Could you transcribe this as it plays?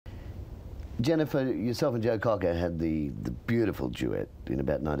Jennifer, yourself and Joe Cocker had the beautiful duet in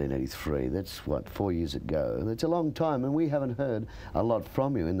about 1983. That's, what, 4 years ago. That's a long time, and we haven't heard a lot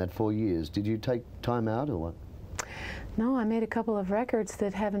from you in that 4 years. Did you take time out, or what? No, I made a couple of records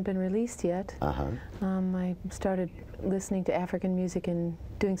that haven't been released yet. I started listening to African music and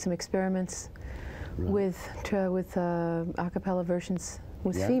doing some experiments with a cappella versions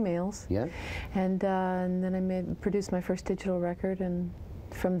with females. And then I produced my first digital record, and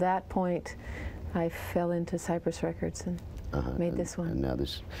from that point I fell into Cypress Records and made this one. And now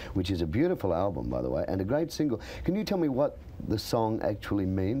this, which is a beautiful album, by the way, and a great single. Can you tell me what the song actually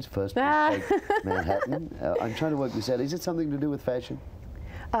means, First Mistake Manhattan? I'm trying to work this out. Is it something to do with fashion?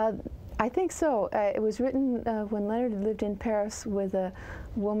 I think so. It was written when Leonard lived in Paris with a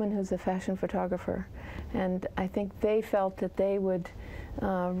woman who's a fashion photographer, and I think they felt that they would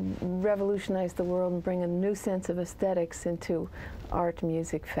revolutionize the world and bring a new sense of aesthetics into art,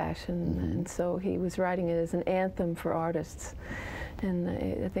 music, fashion, and so he was writing it as an anthem for artists, and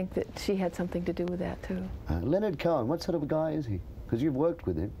I think that she had something to do with that too. Leonard Cohen, what sort of a guy is he? Because you've worked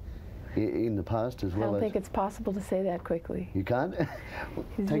with him in the past as well. I don't think it's possible to say that quickly. You can't? Well,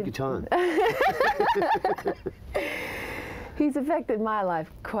 take your time. He's affected my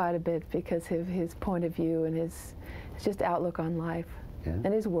life quite a bit because of his point of view and his just outlook on life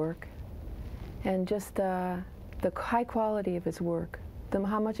and his work, and just the high quality of his work,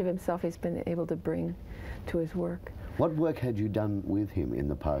 how much of himself he's been able to bring to his work. What work had you done with him in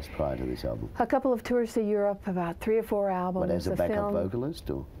the past prior to this album? A couple of tours to Europe, about 3 or 4 albums. But as a backup vocalist,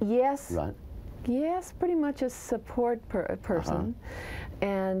 or? Yes. Right. Yes, pretty much a support person.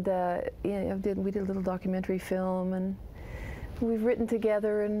 And you know, we did a little documentary film, and we've written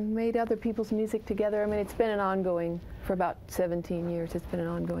together and made other people's music together. I mean, it's been an ongoing, for about 17 years, it's been an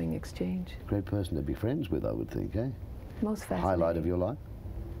ongoing exchange. Great person to be friends with, I would think, eh? Most fascinating. Highlight of your life?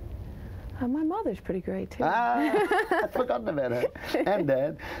 My mother's pretty great, too. I'd forgotten about her. And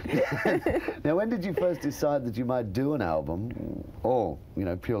Dad. Now, when did you first decide that you might do an album, or, you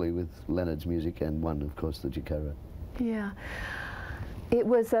know, purely with Leonard's music, and one, of course, that you co-wrote? Yeah. It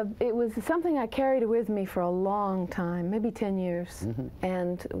was something I carried with me for a long time, maybe 10 years.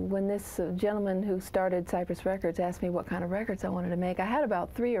 And when this gentleman who started Cypress Records asked me what kind of records I wanted to make, I had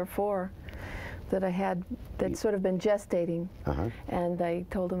about 3 or 4 that I had that sort of been gestating, and I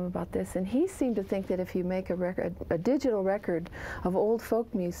told him about this, and he seemed to think that if you make a digital record of old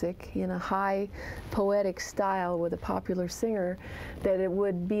folk music in a high poetic style with a popular singer, that it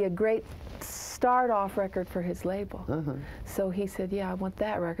would be a great start-off record for his label. So he said, yeah, I want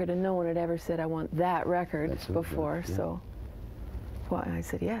that record, and no one had ever said I want that record before, so well, I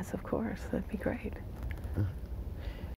said, yes, of course, that'd be great.